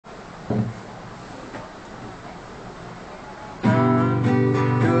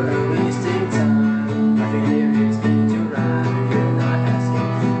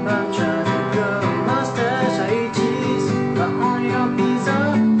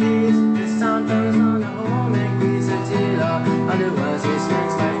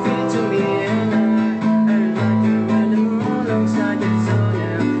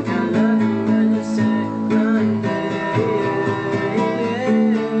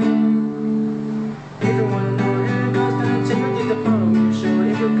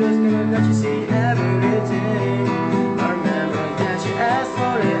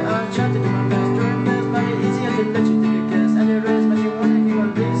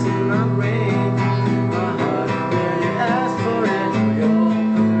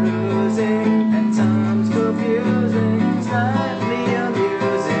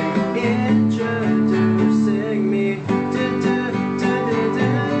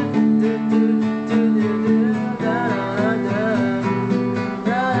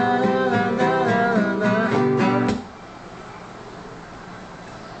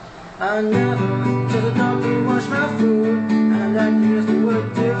I never just a dog to wash my food. And I like to use the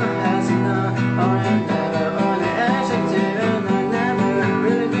word to has enough. Or I never on the adjective. And I never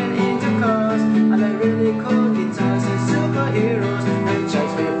really been into cars. I like really cool guitars and superheroes. And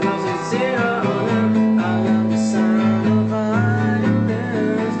checks with flows at zero on them. I love the sound of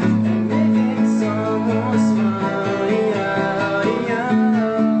violins and making someone smile. Yeah,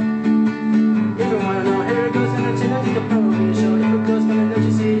 yeah. If you wanna know, here it goes, gonna chill out to the probably show. If it goes, gonna let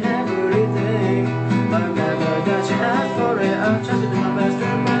you see everything. But I'm never that you ask for it. I'll try to do my best to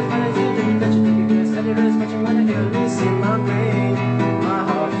impress, but I can't think that you take a guess. Any rest, but you wanna hear this in my brain. My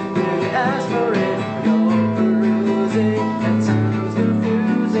heart really asks for it. No perusing, at times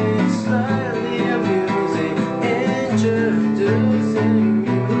confusing, slightly amusing. Introducing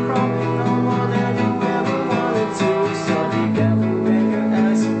you, probably no more than you ever wanted to. So be careful when you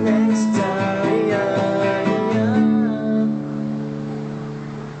ask next time.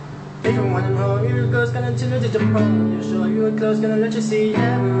 If you wanna know, your girl's gonna chill it to the problem. You show you a close, gonna let you see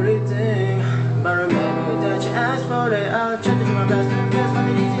everything. But remember that you asked for it. I'll try to do my best, but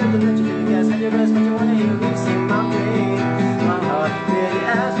it's easier to let you do guess. And your best, but you wanna